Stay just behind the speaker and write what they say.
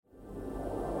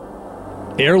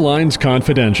Airlines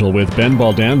Confidential with Ben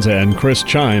Baldanza and Chris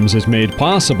Chimes is made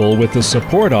possible with the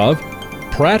support of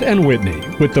Pratt & Whitney,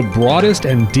 with the broadest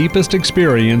and deepest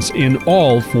experience in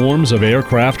all forms of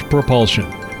aircraft propulsion.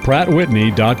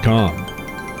 PrattWhitney.com.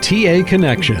 TA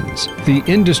Connections, the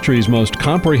industry's most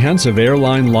comprehensive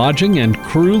airline lodging and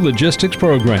crew logistics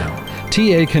program.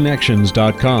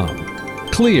 TAConnections.com.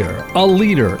 Clear, a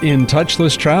leader in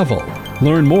touchless travel.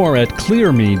 Learn more at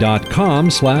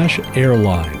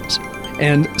clearme.com/airlines.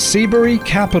 And Seabury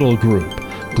Capital Group,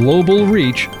 global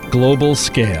reach, global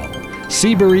scale.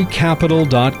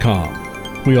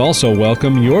 SeaburyCapital.com. We also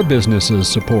welcome your business's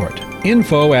support.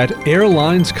 Info at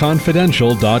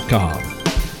airlinesconfidential.com.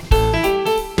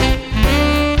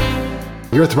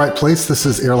 You're at the right place. This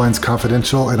is Airlines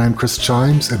Confidential, and I'm Chris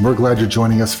Chimes, and we're glad you're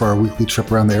joining us for our weekly trip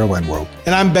around the airline world.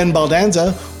 And I'm Ben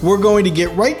Baldanza. We're going to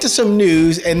get right to some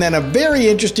news and then a very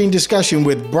interesting discussion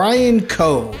with Brian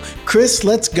Coe. Chris,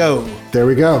 let's go. There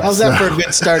we go. How's that for a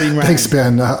good starting round? Thanks,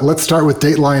 Ben. Let's start with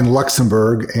Dateline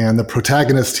Luxembourg, and the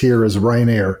protagonist here is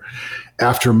Ryanair.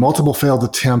 After multiple failed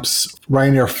attempts,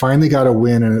 Ryanair finally got a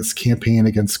win in its campaign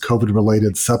against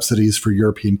COVID-related subsidies for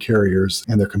European carriers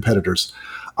and their competitors.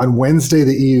 On Wednesday,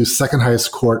 the EU's second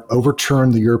highest court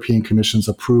overturned the European Commission's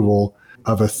approval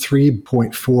of a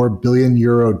 3.4 billion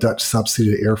euro Dutch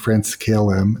subsidy to Air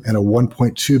France-KLM and a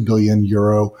 1.2 billion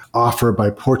euro offer by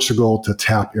Portugal to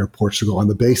TAP Air Portugal on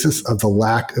the basis of the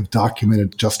lack of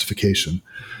documented justification.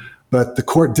 But the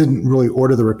court didn't really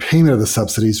order the repayment of the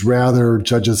subsidies. Rather,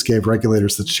 judges gave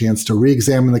regulators the chance to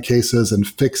re-examine the cases and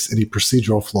fix any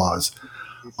procedural flaws.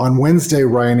 On Wednesday,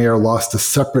 Ryanair lost a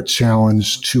separate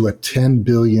challenge to a 10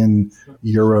 billion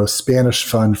euro Spanish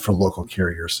fund for local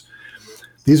carriers.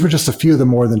 These were just a few of the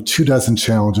more than 24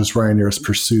 challenges Ryanair has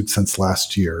pursued since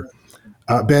last year.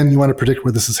 Ben, you want to predict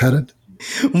where this is headed?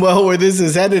 Well, where this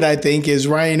is headed, I think, is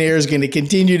Ryanair is going to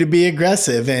continue to be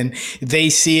aggressive, and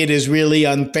they see it as really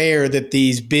unfair that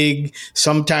these big,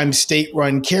 sometimes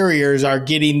state-run carriers are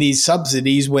getting these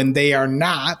subsidies when they are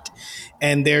not.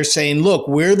 And they're saying, look,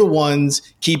 we're the ones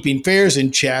keeping fares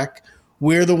in check.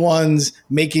 We're the ones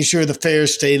making sure the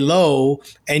fares stay low,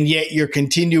 and yet you're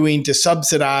continuing to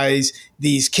subsidize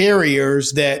these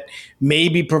carriers that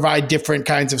maybe provide different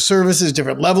kinds of services,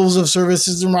 different levels of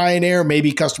services than Ryanair.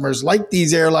 Maybe customers like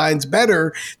these airlines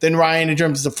better than Ryan in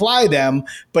terms of fly them,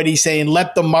 but he's saying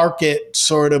let the market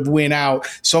sort of win out.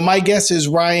 So my guess is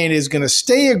Ryan is going to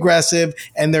stay aggressive,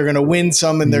 and they're going to win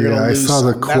some and they're going to lose some. I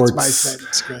saw the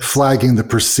courts flagging the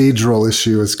procedural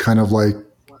issue as kind of like,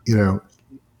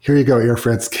 here you go, Air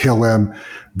France KLM.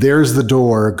 There's the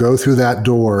door. Go through that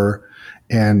door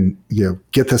and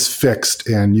get this fixed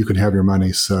and you can have your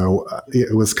money. So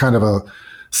it was kind of a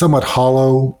somewhat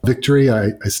hollow victory.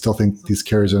 I still think these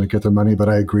carriers are going to get their money, but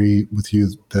I agree with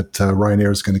you that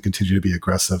Ryanair is going to continue to be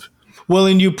aggressive. Well,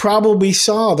 and you probably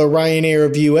saw the Ryanair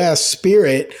of U.S.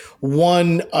 Spirit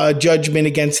won a judgment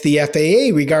against the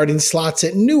FAA regarding slots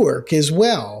at Newark as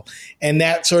well. And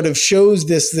that sort of shows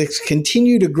this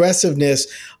continued aggressiveness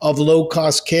of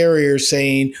low-cost carriers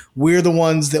saying, we're the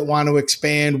ones that want to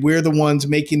expand. We're the ones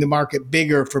making the market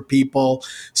bigger for people.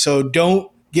 So don't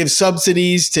give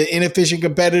subsidies to inefficient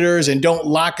competitors and don't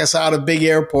lock us out of big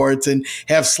airports and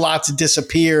have slots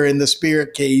disappear in the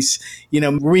Spirit case,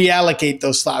 reallocate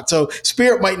those slots. So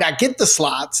Spirit might not get the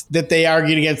slots that they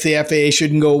argued against the FAA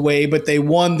shouldn't go away, but they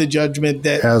won the judgment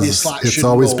that the slots shouldn't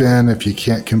go away. It's always been, if you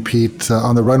can't compete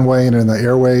on the runway and in the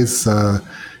airways,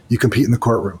 you compete in the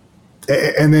courtroom.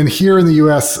 And then here in the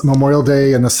U.S., Memorial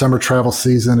Day and the summer travel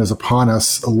season is upon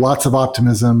us. Lots of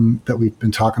optimism that we've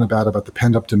been talking about the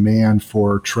pent-up demand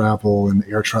for travel and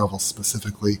air travel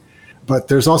specifically. But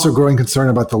there's also growing concern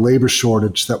about the labor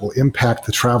shortage that will impact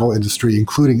the travel industry,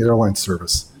 including airline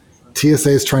service. TSA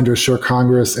is trying to assure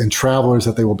Congress and travelers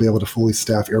that they will be able to fully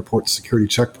staff airport security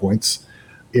checkpoints.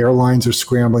 Airlines are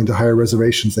scrambling to hire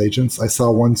reservations agents. I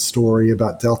saw one story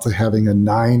about Delta having a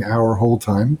 9-hour hold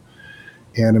time,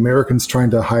 and Americans trying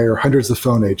to hire hundreds of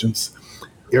phone agents.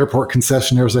 Airport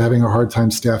concessionaires are having a hard time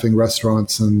staffing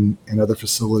restaurants and other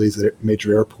facilities at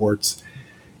major airports.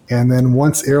 And then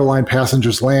once airline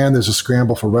passengers land, there's a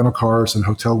scramble for rental cars and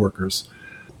hotel workers.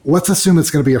 Let's assume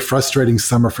it's going to be a frustrating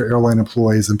summer for airline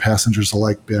employees and passengers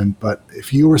alike, Ben, but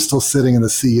if you were still sitting in the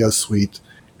CEO suite,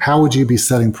 how would you be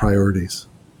setting priorities?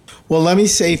 Well, let me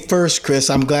say first, Chris,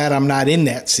 I'm glad I'm not in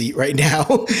that seat right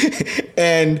now.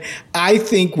 And I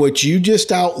think what you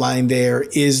just outlined there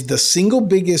is the single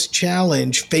biggest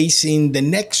challenge facing the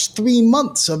next 3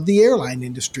 months of the airline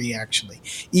industry, actually,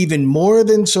 even more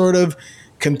than sort of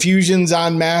confusions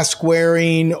on mask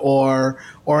wearing or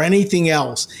anything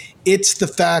else. It's the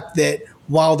fact that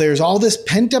while there's all this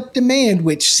pent up demand,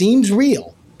 which seems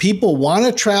real, People want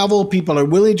to travel. People are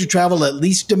willing to travel, at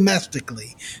least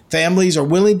domestically. Families are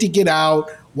willing to get out,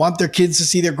 want their kids to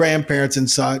see their grandparents and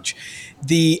such.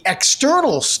 The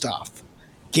external stuff,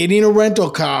 getting a rental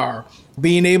car,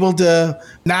 being able to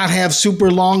not have super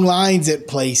long lines at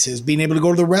places, being able to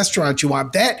go to the restaurant you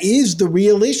want, that is the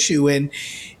real issue. And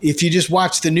if you just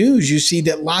watch the news, you see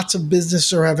that lots of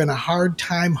businesses are having a hard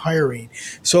time hiring.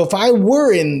 So if I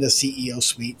were in the CEO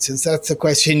suite, since that's the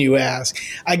question you ask,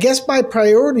 I guess my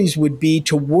priorities would be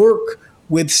to work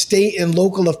with state and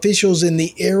local officials in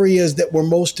the areas that were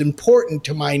most important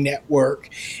to my network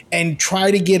and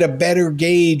try to get a better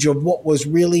gauge of what was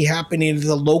really happening at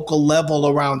the local level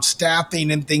around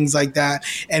staffing and things like that,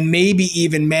 and maybe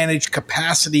even manage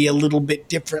capacity a little bit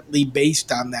differently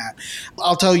based on that.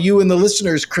 I'll tell you and the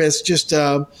listeners, Chris, just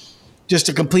a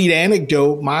complete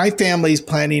anecdote. My family's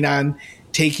planning on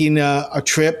taking a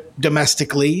trip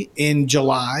domestically in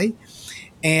July.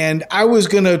 And I was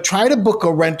going to try to book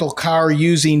a rental car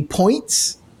using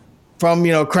points from,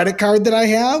 a credit card that I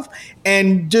have.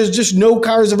 And there's just no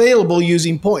cars available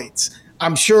using points.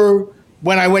 I'm sure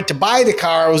when I went to buy the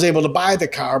car, I was able to buy the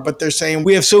car. But they're saying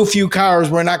we have so few cars,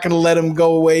 we're not going to let them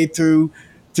go away through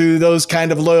those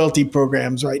kind of loyalty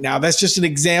programs right now. That's just an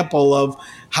example of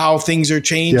how things are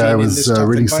changing. Yeah, I was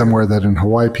reading somewhere that in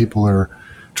Hawaii, people are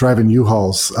driving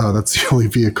U-Hauls. That's the only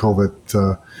vehicle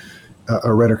that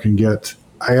a renter can get.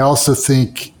 I also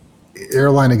think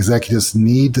airline executives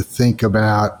need to think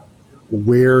about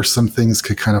where some things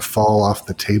could kind of fall off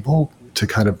the table to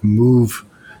kind of move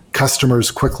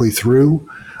customers quickly through.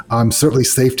 Certainly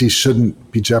safety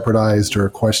shouldn't be jeopardized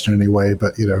or questioned anyway,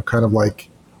 but, kind of like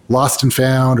lost and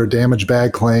found or damaged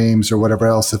bag claims or whatever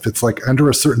else, if it's like under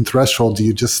a certain threshold, do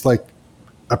you just like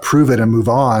approve it and move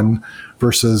on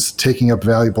versus taking up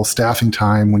valuable staffing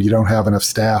time when you don't have enough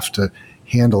staff to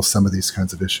handle some of these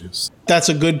kinds of issues? That's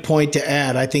a good point to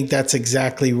add. I think that's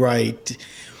exactly right.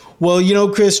 Well,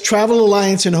 Chris, Travel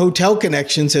Alliance and Hotel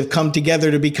Connections have come together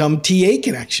to become TA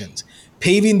Connections,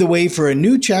 paving the way for a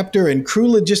new chapter in crew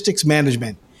logistics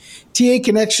management. TA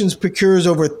Connections procures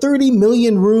over 30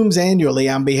 million rooms annually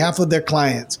on behalf of their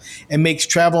clients and makes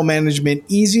travel management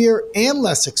easier and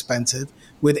less expensive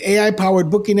with AI-powered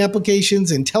booking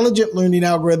applications, intelligent learning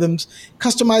algorithms,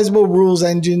 customizable rules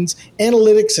engines,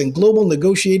 analytics, and global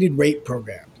negotiated rate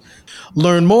programs.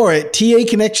 Learn more at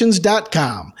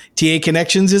taconnections.com. TA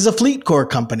Connections is a FleetCor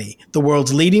company, the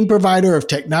world's leading provider of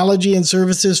technology and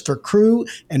services for crew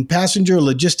and passenger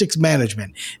logistics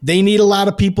management. They need a lot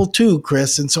of people too,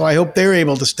 Chris, and so I hope they're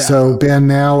able to staff. So, Ben,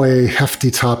 now a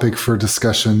hefty topic for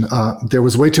discussion. There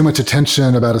was way too much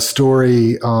attention about a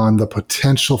story on the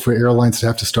potential for airlines to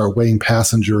have to start weighing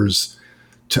passengers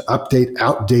to update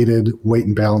outdated weight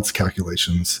and balance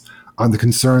calculations on the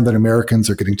concern that Americans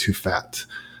are getting too fat.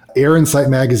 Air Insight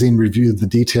magazine reviewed the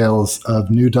details of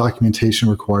new documentation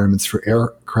requirements for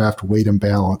aircraft weight and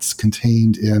balance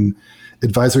contained in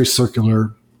Advisory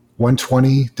Circular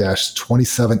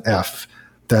 120-27F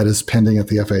that is pending at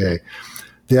the FAA.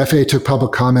 The FAA took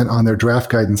public comment on their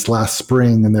draft guidance last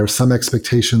spring, and there's some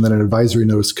expectation that an advisory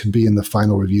notice could be in the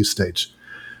final review stage.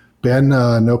 Ben,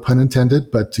 no pun intended,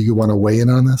 but do you want to weigh in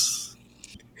on this?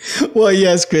 Well,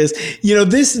 yes, Chris.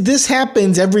 This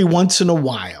happens every once in a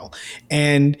while.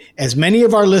 And as many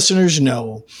of our listeners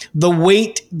know, the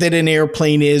weight that an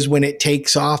airplane is when it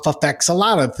takes off affects a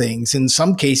lot of things. In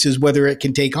some cases, whether it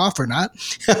can take off or not,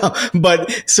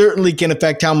 but certainly can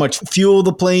affect how much fuel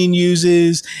the plane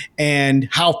uses and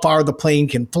how far the plane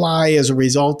can fly as a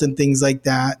result and things like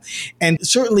that. And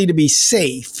certainly to be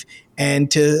safe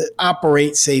and to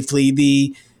operate safely,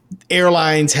 the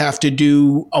airlines have to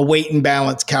do a weight and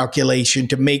balance calculation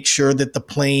to make sure that the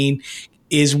plane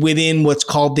is within what's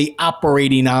called the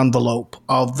operating envelope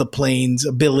of the plane's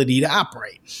ability to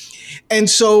operate. And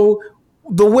so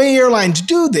the way airlines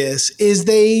do this is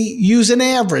they use an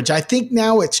average. I think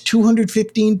now it's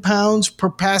 215 pounds per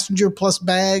passenger plus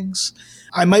bags.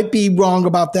 I might be wrong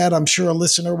about that. I'm sure a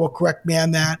listener will correct me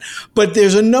on that. But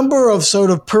there's a number of sort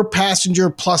of per passenger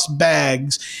plus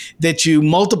bags that you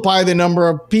multiply the number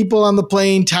of people on the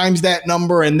plane times that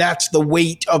number, and that's the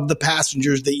weight of the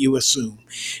passengers that you assume.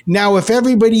 Now, if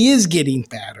everybody is getting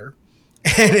fatter,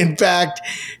 and in fact,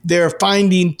 they're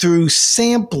finding through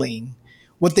sampling,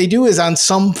 what they do is on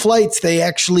some flights, they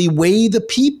actually weigh the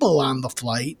people on the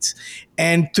flights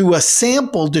and through a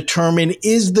sample determine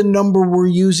is the number we're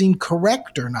using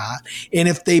correct or not. And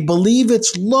if they believe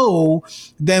it's low,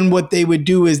 then what they would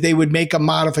do is they would make a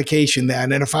modification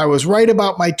then. And if I was right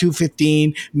about my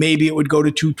 215, maybe it would go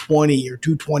to 220 or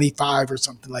 225 or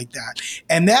something like that.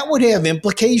 And that would have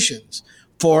implications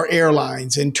for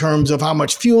airlines in terms of how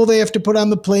much fuel they have to put on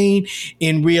the plane.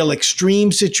 In real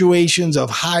extreme situations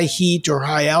of high heat or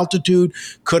high altitude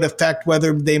could affect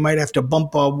whether they might have to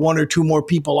bump one or two more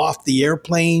people off the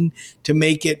airplane to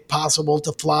make it possible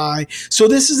to fly. So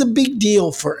this is a big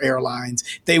deal for airlines.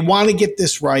 They want to get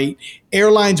this right.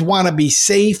 Airlines want to be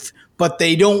safe, but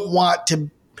they don't want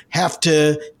to have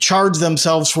to charge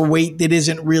themselves for weight that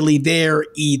isn't really there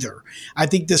either. I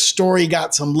think this story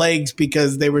got some legs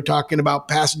because they were talking about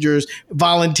passengers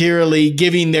voluntarily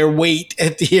giving their weight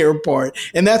at the airport.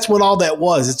 And that's what all that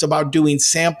was. It's about doing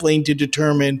sampling to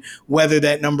determine whether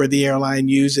that number the airline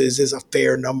uses is a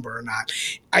fair number or not.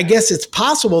 I guess it's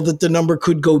possible that the number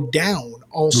could go down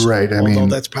also. Right. I mean,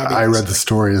 that's probably I read the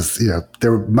story as,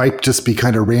 there might just be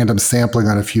kind of random sampling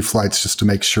on a few flights just to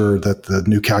make sure that the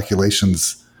new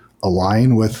calculations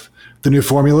align with the new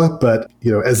formula. But,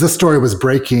 as this story was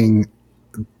breaking,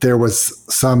 there was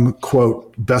some,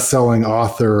 quote, best-selling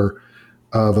author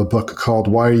of a book called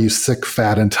Why Are You Sick,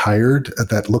 Fat, and Tired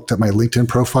that looked at my LinkedIn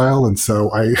profile. And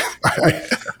so I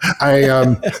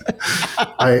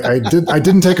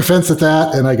didn't take offense at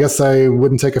that. And I guess I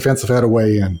wouldn't take offense if I had a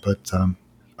weigh in. But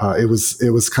it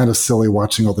was kind of silly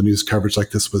watching all the news coverage like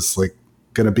this was like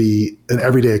going to be an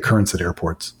everyday occurrence at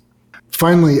airports.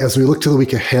 Finally, as we look to the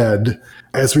week ahead,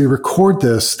 as we record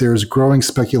this, there's growing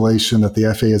speculation that the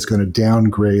FAA is going to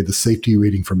downgrade the safety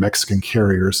rating for Mexican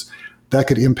carriers. That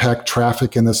could impact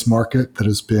traffic in this market that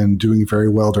has been doing very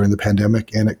well during the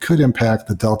pandemic, and it could impact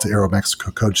the Delta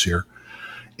Aeromexico codeshare.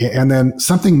 And then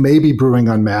something may be brewing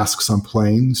on masks on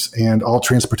planes and all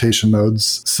transportation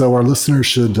modes. So our listeners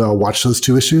should watch those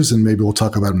two issues, and maybe we'll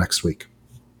talk about them next week.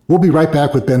 We'll be right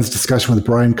back with Ben's discussion with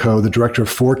Brian Coe, the Director of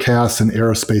Forecasts and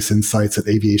Aerospace Insights at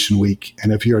Aviation Week.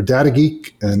 And if you're a data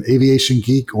geek, an aviation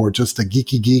geek, or just a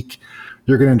geeky geek,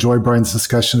 you're going to enjoy Brian's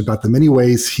discussion about the many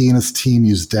ways he and his team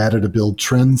use data to build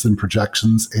trends and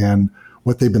projections and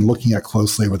what they've been looking at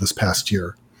closely over this past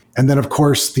year. And then, of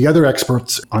course, the other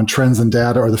experts on trends and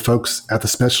data are the folks at the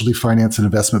specialty finance and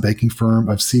investment banking firm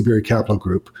of Seabury Capital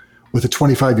Group, with a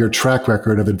 25-year track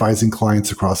record of advising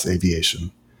clients across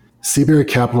aviation. Seabury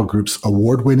Capital Group's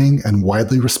award-winning and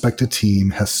widely respected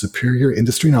team has superior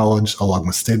industry knowledge along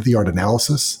with state-of-the-art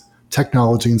analysis,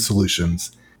 technology, and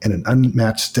solutions, and an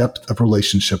unmatched depth of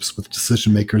relationships with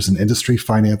decision-makers in industry,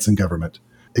 finance, and government.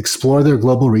 Explore their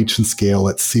global reach and scale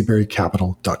at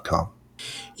seaburycapital.com.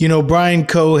 Brian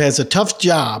Coe has a tough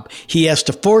job. He has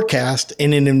to forecast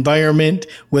in an environment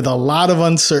with a lot of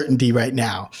uncertainty right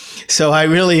now. So I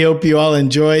really hope you all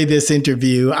enjoy this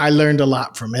interview. I learned a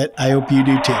lot from it. I hope you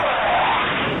do too.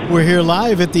 We're here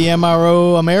live at the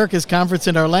MRO Americas Conference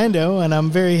in Orlando, and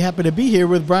I'm very happy to be here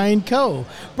with Brian Coe.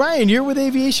 Brian, you're with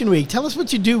Aviation Week. Tell us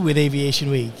what you do with Aviation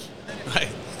Week. Hi,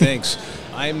 thanks.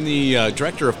 I'm the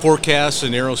Director of Forecasts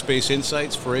and Aerospace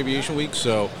Insights for Aviation Week,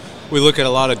 so we look at a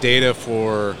lot of data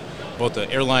for both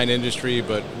the airline industry,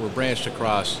 but we're branched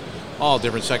across all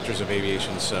different sectors of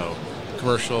aviation, so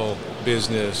commercial,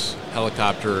 business,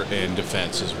 helicopter, and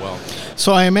defense as well.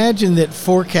 So I imagine that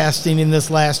forecasting in this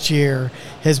last year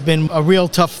has been a real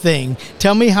tough thing.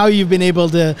 Tell me how you've been able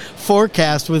to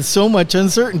forecast with so much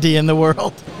uncertainty in the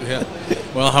world. Yeah.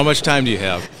 Well, how much time do you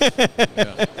have?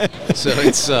 Yeah. So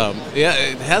it's,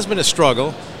 it has been a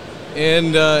struggle,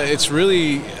 and it's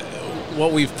really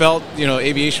what we felt,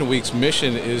 Aviation Week's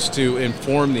mission is to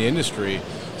inform the industry.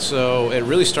 So it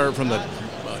really started from the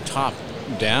top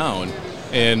down.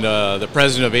 And the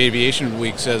president of Aviation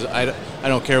Week says, I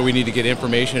don't care, we need to get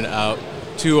information out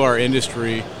to our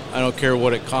industry. I don't care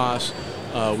what it costs.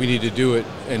 We need to do it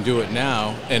and do it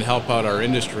now and help out our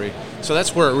industry. So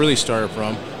that's where it really started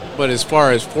from. But as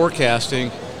far as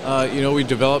forecasting, we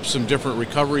developed some different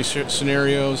recovery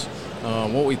scenarios,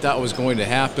 what we thought was going to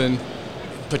happen,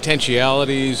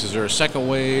 potentialities, is there a second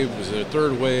wave, is there a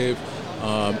third wave,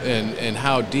 and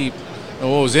how deep. And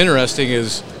what was interesting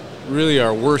is really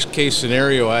our worst case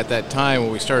scenario at that time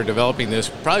when we started developing this,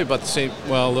 probably about the same,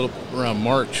 a little around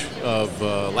March of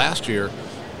last year,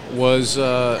 was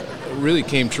really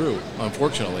came true,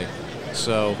 unfortunately.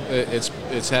 So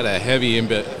it's had a heavy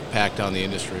impact on the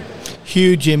industry.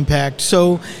 Huge impact.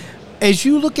 So as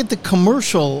you look at the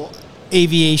commercial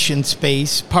aviation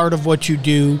space, part of what you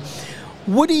do,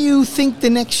 what do you think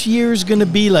the next year is going to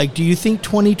be like? Do you think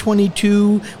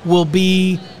 2022 will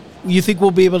be, you think we'll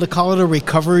be able to call it a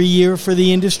recovery year for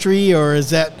the industry, or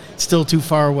is that still too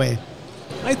far away?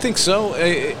 I think so.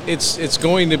 It's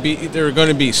going to be, there are going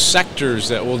to be sectors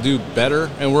that will do better,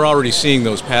 and we're already seeing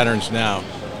those patterns now,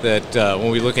 that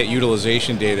when we look at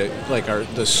utilization data, like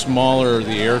the smaller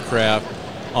the aircraft,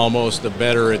 almost the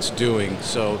better it's doing.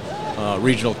 So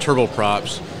regional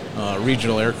turboprops,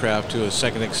 regional aircraft to a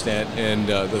second extent, and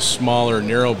the smaller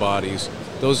narrow bodies,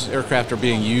 those aircraft are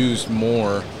being used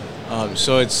more.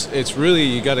 So it's really,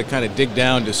 you got to kind of dig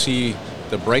down to see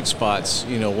the bright spots,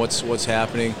 what's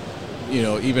happening,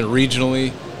 even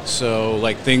regionally. So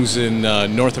like things in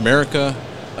North America,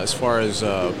 as far as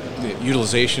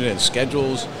utilization and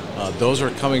schedules, those are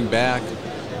coming back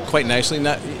quite nicely.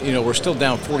 Not, we're still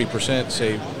down 40%,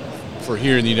 say, for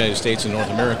here in the United States and North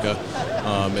America,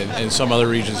 and some other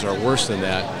regions are worse than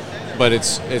that. But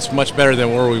it's much better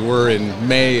than where we were in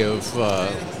May of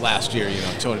last year,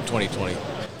 2020.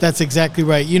 That's exactly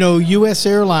right. U.S.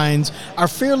 airlines are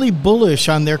fairly bullish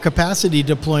on their capacity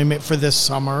deployment for this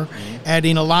summer,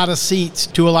 adding a lot of seats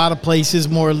to a lot of places,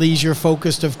 more leisure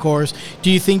focused, of course.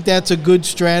 Do you think that's a good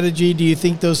strategy? Do you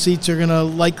think those seats are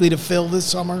likely to fill this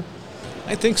summer?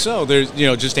 I think so. There's,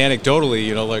 just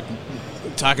anecdotally, like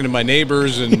talking to my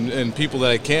neighbors and people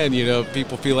that I can,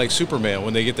 people feel like Superman.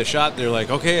 When they get the shot, they're like,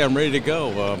 okay, I'm ready to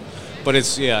go. But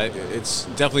it's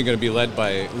definitely going to be led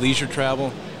by leisure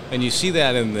travel. And you see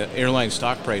that in the airline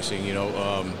stock pricing,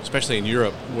 especially in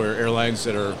Europe, where airlines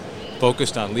that are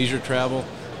focused on leisure travel,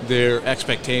 their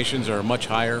expectations are much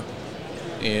higher.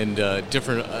 And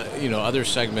different, other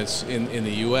segments in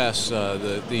the U.S.,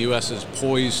 the U.S. is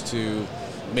poised to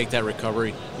make that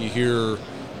recovery. You hear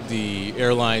the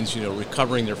airlines,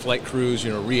 recovering their flight crews,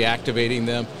 reactivating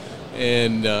them.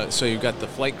 And so you've got the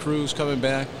flight crews coming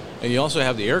back, and you also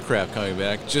have the aircraft coming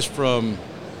back just from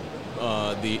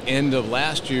the end of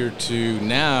last year to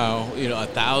now.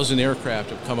 1,000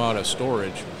 aircraft have come out of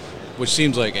storage, which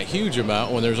seems like a huge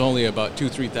amount when there's only about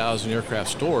 2,000-3,000 aircraft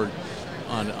stored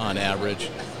on average.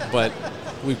 But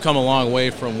we've come a long way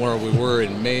from where we were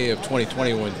in May of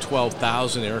 2020 when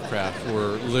 12,000 aircraft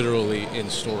were literally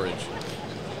in storage.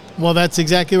 Well, that's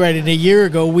exactly right. And a year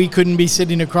ago, we couldn't be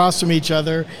sitting across from each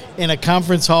other in a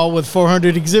conference hall with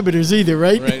 400 exhibitors either,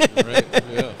 right? Right,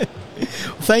 yeah.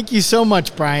 Thank you so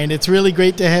much, Brian. It's really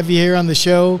great to have you here on the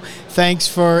show. Thanks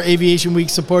for Aviation Week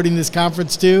supporting this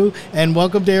conference too, and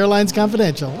welcome to Airlines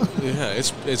Confidential. Yeah,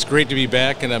 it's great to be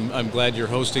back, and I'm glad you're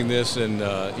hosting this, and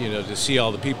to see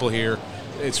all the people here.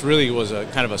 It's really was a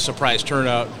kind of a surprise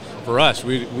turnout for us.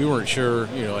 We weren't sure,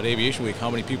 at Aviation Week how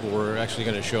many people were actually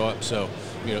going to show up. So,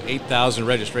 8,000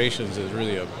 registrations is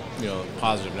really a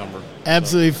positive number.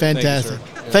 Absolutely fantastic.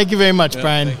 Thank you very much,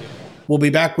 Brian. We'll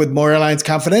be back with more Airlines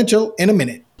Confidential in a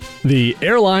minute. The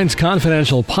Airlines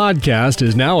Confidential podcast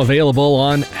is now available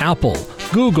on Apple,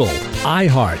 Google,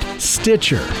 iHeart,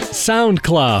 Stitcher,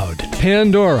 SoundCloud,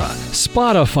 Pandora,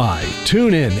 Spotify,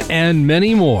 TuneIn, and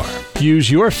many more.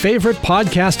 Use your favorite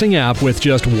podcasting app with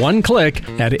just one click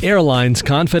at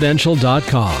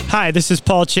airlinesconfidential.com. Hi, this is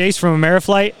Paul Chase from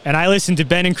Ameriflight, and I listen to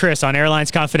Ben and Chris on Airlines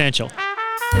Confidential.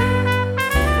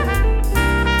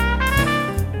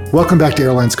 Welcome back to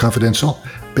Airlines Confidential.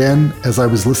 Ben, as I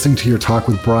was listening to your talk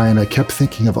with Brian, I kept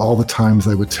thinking of all the times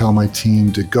I would tell my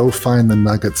team to go find the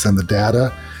nuggets and the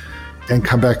data and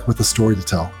come back with a story to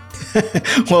tell.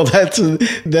 Well, that's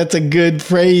a good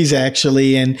phrase,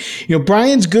 actually. And,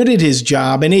 Brian's good at his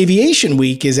job, and Aviation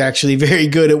Week is actually very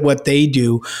good at what they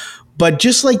do. But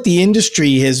just like the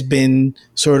industry has been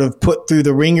sort of put through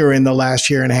the ringer in the last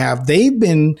year and a half, they've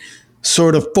been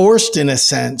sort of forced, in a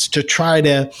sense, to try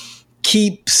to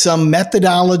keep some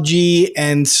methodology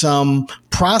and some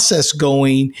process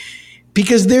going,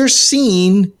 because they're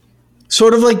seen,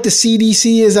 sort of like the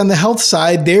CDC is on the health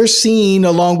side, they're seen,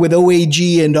 along with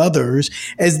OAG and others,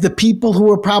 as the people who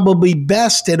are probably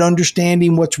best at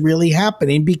understanding what's really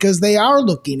happening, because they are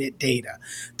looking at data.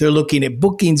 They're looking at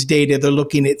bookings data, they're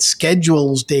looking at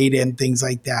schedules data and things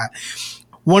like that.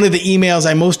 One of the emails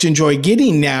I most enjoy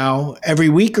getting now every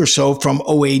week or so from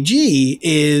OAG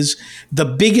is the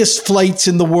biggest flights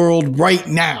in the world right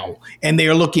now. And they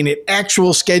are looking at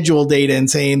actual schedule data and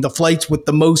saying the flights with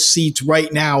the most seats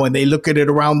right now. And they look at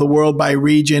it around the world by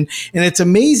region. And it's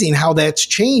amazing how that's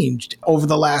changed over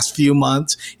the last few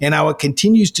months and how it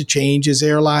continues to change as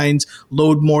airlines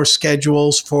load more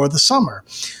schedules for the summer.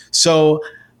 So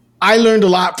I learned a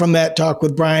lot from that talk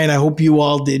with Brian. I hope you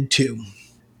all did too.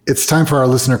 It's time for our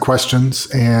listener questions,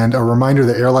 and a reminder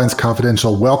that Airlines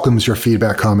Confidential welcomes your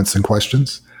feedback, comments, and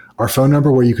questions. Our phone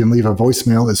number where you can leave a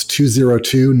voicemail is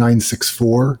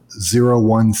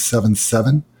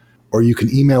 202-964-0177, or you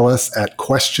can email us at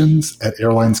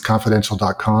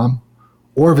questions@airlinesconfidential.com,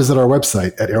 or visit our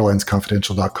website at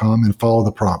airlinesconfidential.com and follow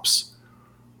the prompts.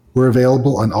 We're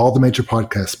available on all the major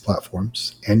podcast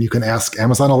platforms, and you can ask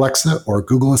Amazon Alexa or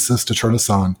Google Assist to turn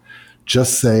us on.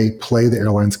 Just say, play the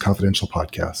Airlines Confidential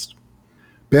podcast.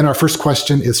 Ben, our first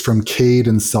question is from Cade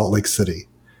in Salt Lake City.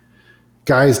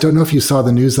 Guys, don't know if you saw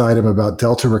the news item about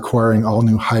Delta requiring all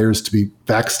new hires to be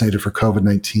vaccinated for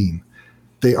COVID-19.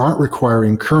 They aren't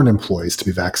requiring current employees to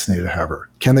be vaccinated, however.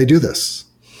 Can they do this?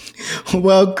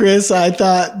 Well, Chris, I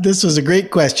thought this was a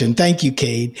great question. Thank you,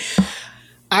 Cade.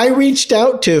 I reached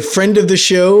out to a friend of the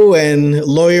show and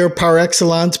lawyer par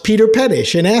excellence, Peter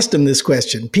Pettish, and asked him this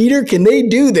question. Peter, can they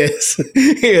do this?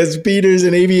 Yes, Peter's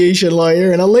an aviation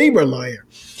lawyer and a labor lawyer.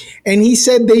 And he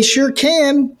said they sure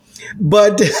can,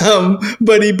 but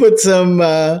he put some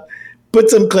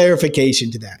clarification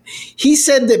to that. He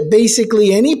said that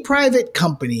basically any private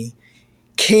company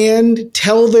can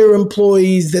tell their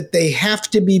employees that they have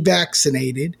to be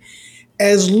vaccinated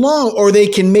or they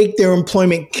can make their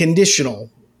employment conditional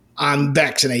on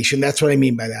vaccination. That's what I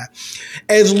mean by that.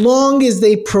 As long as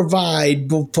they provide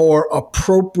for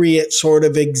appropriate sort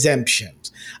of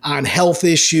exemptions on health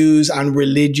issues, on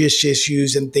religious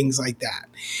issues, and things like that.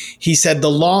 He said the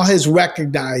law has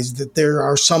recognized that there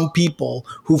are some people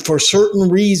who, for certain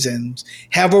reasons,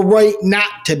 have a right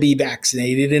not to be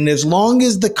vaccinated. And as long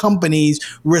as the companies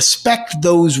respect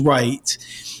those rights,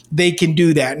 they can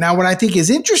do that. Now, what I think is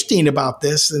interesting about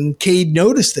this, and Cade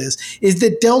noticed this, is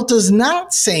that Delta's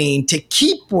not saying to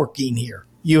keep working here,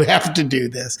 you have to do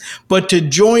this, but to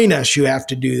join us, you have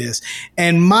to do this.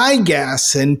 And my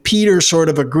guess, and Peter sort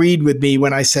of agreed with me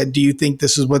when I said, do you think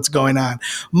this is what's going on?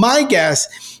 My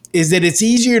guess is that it's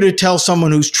easier to tell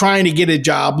someone who's trying to get a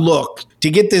job, look,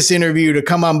 to get this interview, to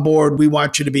come on board, we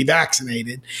want you to be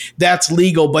vaccinated. That's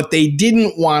legal, but they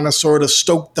didn't want to sort of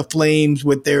stoke the flames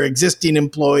with their existing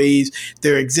employees,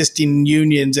 their existing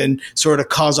unions, and sort of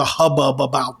cause a hubbub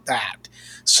about that.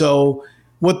 So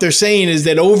what they're saying is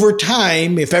that over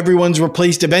time, if everyone's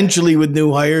replaced eventually with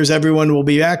new hires, everyone will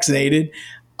be vaccinated.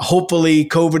 Hopefully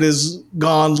COVID is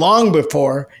gone long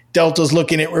before Delta's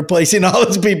looking at replacing all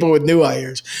those people with new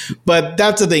hires. But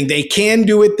that's the thing. They can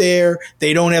do it there.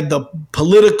 They don't have the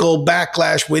political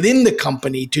backlash within the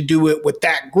company to do it with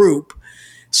that group.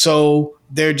 So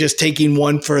they're just taking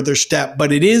one further step.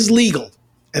 But it is legal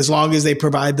as long as they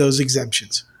provide those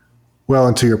exemptions. Well,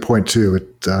 and to your point, too,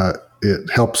 it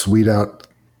helps weed out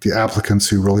the applicants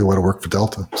who really want to work for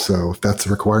Delta. So if that's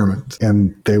a requirement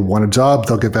and they want a job,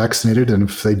 they'll get vaccinated. And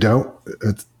if they don't,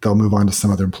 they'll move on to some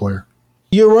other employer.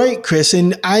 You're right, Chris.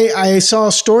 And I saw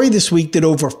a story this week that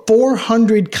over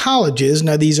 400 colleges,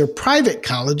 now these are private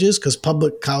colleges because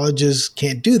public colleges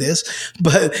can't do this,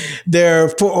 but there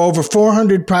are over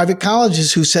 400 private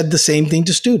colleges who said the same thing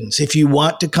to students. If you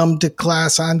want to come to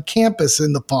class on campus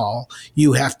in the fall,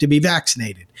 you have to be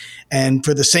vaccinated. And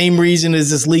for the same reason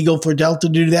as it's legal for Delta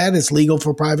to do that, it's legal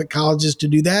for private colleges to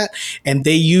do that. And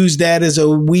they use that as a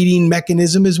weeding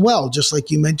mechanism as well, just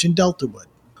like you mentioned Delta would.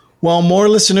 Well, more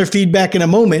listener feedback in a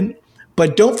moment,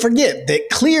 but don't forget that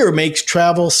Clear makes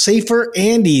travel safer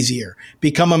and easier.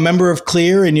 Become a member of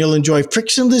Clear and you'll enjoy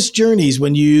frictionless journeys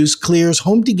when you use Clear's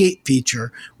Home to Gate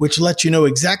feature, which lets you know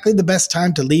exactly the best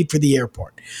time to leave for the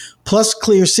airport. Plus,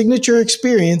 Clear's signature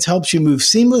experience helps you move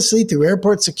seamlessly through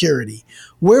airport security.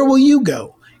 Where will you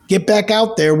go? Get back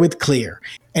out there with Clear.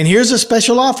 And here's a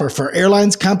special offer for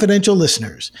Airlines Confidential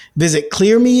listeners. Visit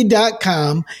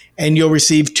clearme.com and you'll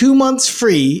receive 2 months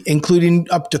free, including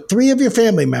up to 3 of your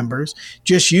family members.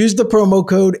 Just use the promo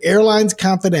code Airlines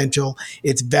Confidential.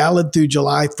 It's valid through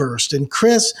July 1st. And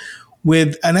Chris,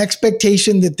 with an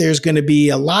expectation that there's going to be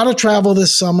a lot of travel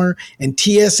this summer and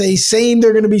TSA saying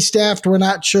they're going to be staffed, we're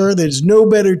not sure. There's no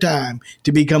better time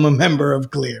to become a member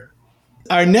of Clear.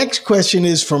 Our next question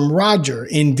is from Roger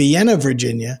in Vienna,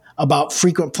 Virginia, about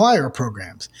frequent flyer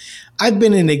programs. I've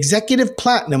been an executive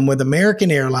platinum with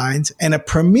American Airlines and a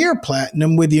premier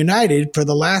platinum with United for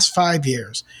the last 5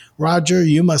 years. Roger,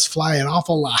 you must fly an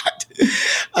awful lot.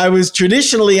 I was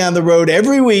traditionally on the road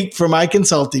every week for my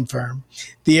consulting firm.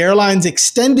 The airline's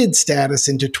extended status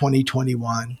into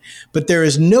 2021, but there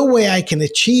is no way I can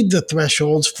achieve the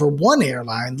thresholds for one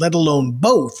airline, let alone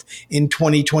both, in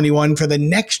 2021 for the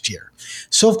next year.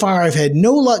 So far, I've had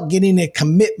no luck getting a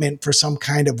commitment for some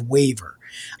kind of waiver.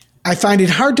 I find it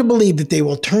hard to believe that they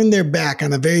will turn their back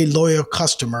on a very loyal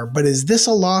customer, but is this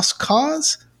a lost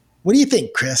cause? What do you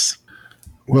think, Chris?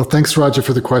 Well, thanks, Roger,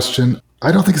 for the question.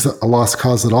 I don't think it's a lost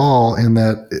cause at all, in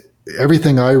that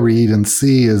everything I read and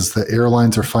see is that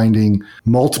airlines are finding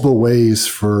multiple ways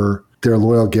for their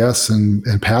loyal guests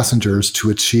and passengers to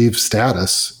achieve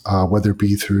status, whether it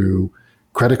be through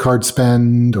credit card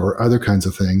spend or other kinds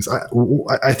of things.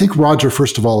 I think Roger,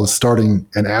 first of all, is starting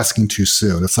and asking too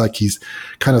soon. It's like he's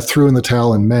kind of threw in the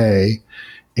towel in May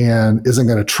and isn't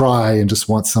going to try and just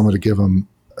wants someone to give him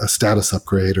a status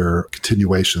upgrade or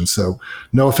continuation. So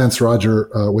no offense, Roger,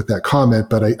 with that comment,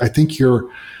 but I think you're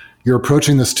you're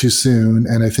approaching this too soon.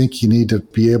 And I think you need to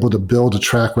be able to build a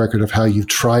track record of how you've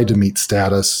tried to meet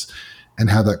status and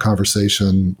have that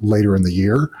conversation later in the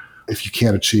year if you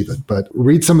can't achieve it. But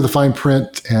read some of the fine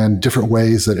print and different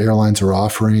ways that airlines are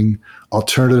offering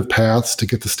alternative paths to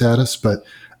get the status. But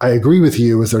I agree with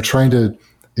you, as they're trying to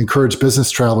encourage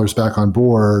business travelers back on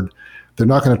board, they're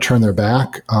not going to turn their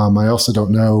back. I also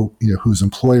don't know, whose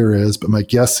employer is, but my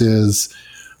guess is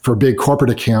for big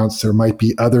corporate accounts, there might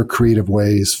be other creative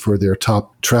ways for their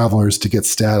top travelers to get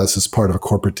status as part of a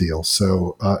corporate deal.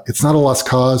 So it's not a lost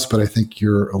cause, but I think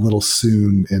you're a little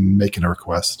soon in making a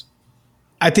request.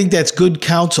 I think that's good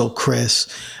counsel, Chris.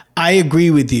 I agree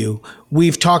with you.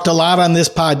 We've talked a lot on this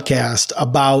podcast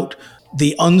about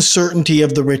the uncertainty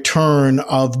of the return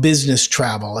of business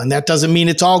travel. And that doesn't mean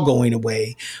it's all going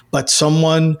away, but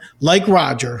someone like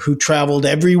Roger, who traveled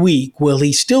every week, will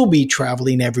he still be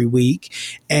traveling every week?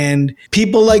 And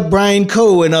people like Brian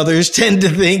Coe and others tend to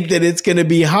think that it's going to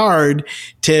be hard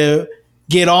to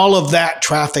get all of that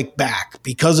traffic back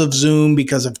because of Zoom,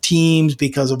 because of Teams,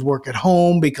 because of work at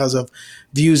home, because of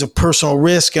views of personal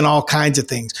risk and all kinds of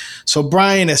things. So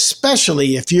Brian,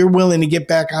 especially if you're willing to get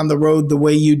back on the road the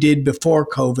way you did before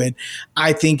COVID,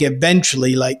 I think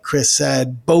eventually, like Chris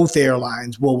said, both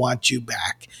airlines will want you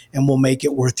back and will make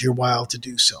it worth your while to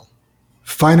do so.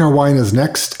 Finer Wine is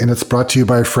next, and it's brought to you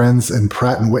by our friends in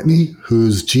Pratt & Whitney,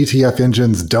 whose GTF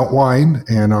engines don't whine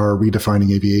and are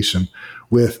redefining aviation.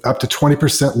 With up to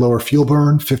 20% lower fuel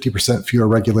burn, 50% fewer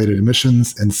regulated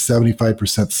emissions, and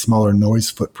 75% smaller noise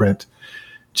footprint,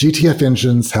 GTF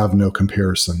engines have no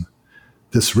comparison.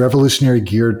 This revolutionary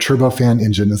geared turbofan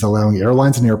engine is allowing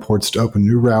airlines and airports to open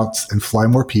new routes and fly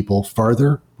more people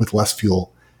farther with less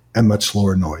fuel and much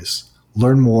lower noise.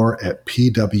 Learn more at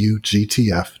pwgtf.com.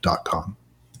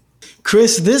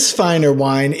 Chris, this Finer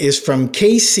Wine is from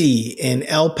KC in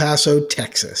El Paso,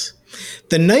 Texas.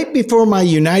 The night before my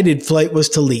United flight was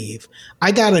to leave,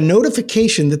 I got a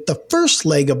notification that the first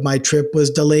leg of my trip was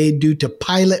delayed due to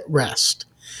pilot rest.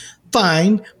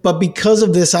 Fine, but because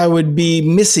of this, I would be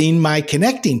missing my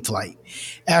connecting flight.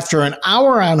 After an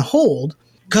hour on hold,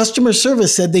 customer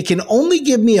service said they can only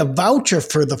give me a voucher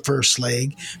for the first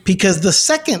leg because the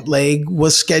second leg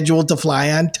was scheduled to fly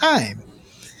on time.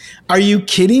 Are you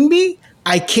kidding me?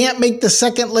 I can't make the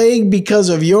second leg because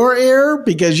of your error,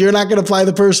 because you're not going to fly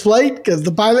the first flight because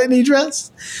the pilot needs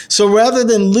rest? So rather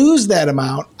than lose that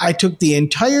amount, I took the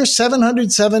entire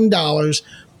 $707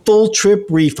 full trip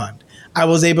refund. I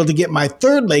was able to get my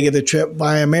third leg of the trip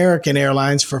via American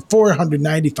Airlines for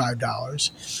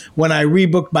 $495. When I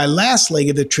rebooked my last leg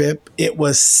of the trip, it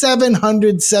was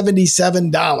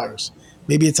 $777.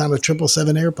 Maybe it's on a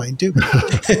 777 airplane too.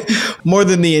 More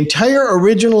than the entire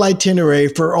original itinerary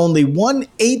for only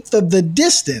 1/8 of the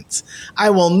distance. I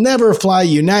will never fly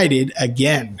United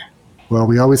again. Well,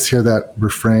 we always hear that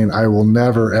refrain, I will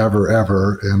never, ever,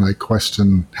 ever, and I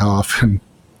question how often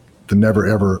the never,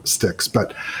 ever sticks.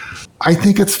 But I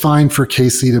think it's fine for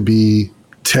Casey to be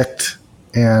ticked,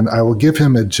 and I will give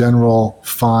him a general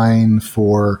fine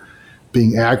for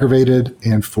being aggravated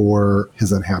and for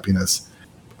his unhappiness.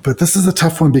 But this is a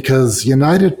tough one because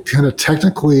United kind of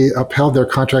technically upheld their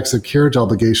contracts of carriage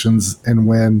obligations, and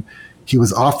when he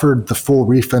was offered the full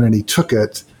refund and he took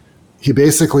it, he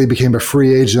basically became a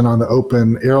free agent on the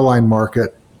open airline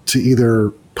market to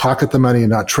either pocket the money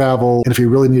and not travel, and if he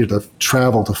really needed to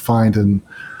travel, to find an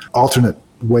alternate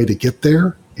way to get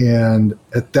there. And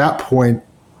at that point,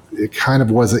 it kind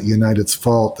of wasn't United's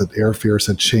fault that airfares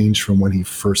had changed from when he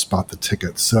first bought the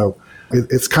ticket. So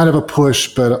it's kind of a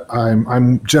push, but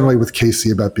I'm generally with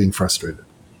Casey about being frustrated.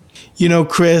 You know,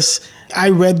 Chris, I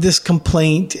read this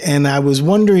complaint and I was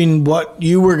wondering what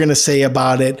you were going to say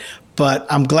about it, but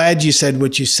I'm glad you said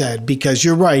what you said, because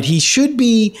you're right. He should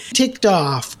be ticked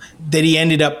off that he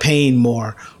ended up paying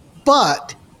more.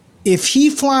 But if he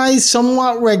flies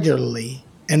somewhat regularly,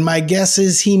 and my guess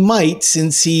is he might,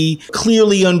 since he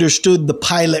clearly understood the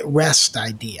pilot rest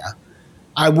idea,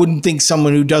 I wouldn't think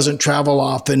someone who doesn't travel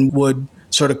often would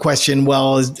sort of question,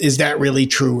 well, is that really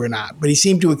true or not? But he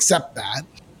seemed to accept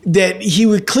that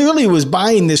he clearly was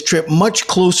buying this trip much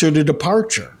closer to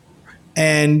departure.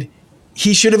 And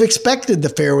he should have expected the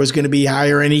fare was going to be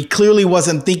higher, and he clearly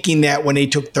wasn't thinking that when he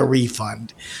took the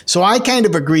refund. So I kind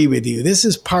of agree with you. This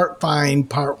is part fine,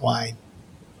 part wine.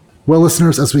 Well,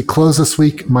 listeners, as we close this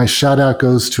week, my shout out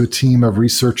goes to a team of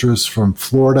researchers from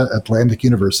Florida Atlantic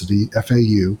University,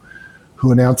 FAU,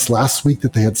 who announced last week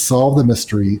that they had solved the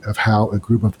mystery of how a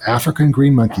group of African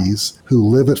green monkeys who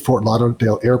live at Fort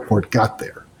Lauderdale Airport got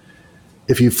there.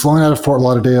 If you've flown out of Fort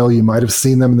Lauderdale, you might have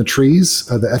seen them in the trees.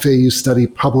 The FAU study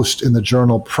published in the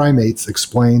journal Primates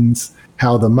explains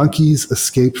how the monkeys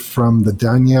escaped from the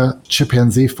Danya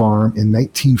chimpanzee farm in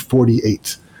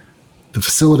 1948. The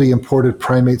facility imported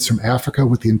primates from Africa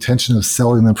with the intention of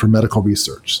selling them for medical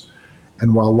research.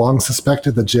 And while long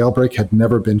suspected, the jailbreak had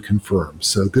never been confirmed.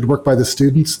 So good work by the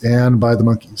students and by the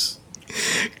monkeys.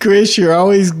 Chris, you're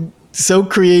always so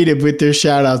creative with their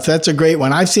shout outs. That's a great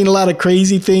one. I've seen a lot of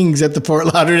crazy things at the Fort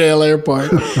Lauderdale airport.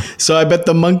 So I bet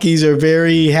the monkeys are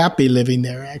very happy living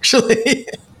there, actually.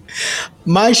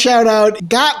 My shout out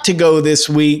got to go this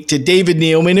week to David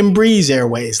Neeleman and Breeze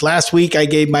Airways. Last week, I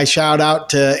gave my shout out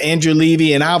to Andrew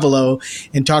Levy and Avalo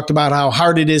and talked about how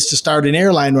hard it is to start an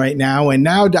airline right now. And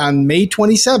now on May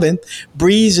 27th,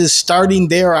 Breeze is starting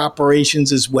their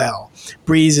operations as well.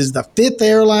 Breeze is the 5th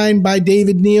airline by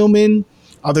David Neeleman,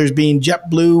 others being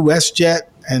JetBlue, WestJet,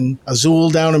 and Azul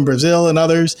down in Brazil and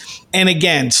others. And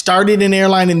again, starting an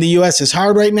airline in the U.S. is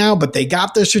hard right now, but they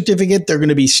got their certificate. They're going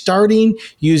to be starting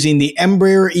using the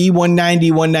Embraer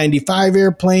E190-195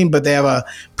 airplane, but they have a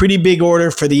pretty big order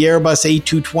for the Airbus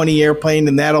A220 airplane,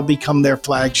 and that'll become their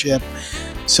flagship.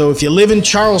 So if you live in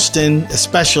Charleston,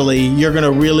 especially, you're going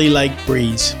to really like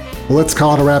Breeze. Well, let's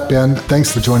call it a wrap, Ben.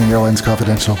 Thanks for joining Airlines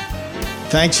Confidential.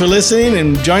 Thanks for listening,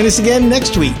 and join us again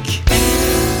next week.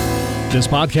 This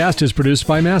podcast is produced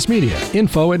by Mass Media.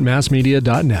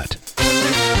 Info@massmedia.net.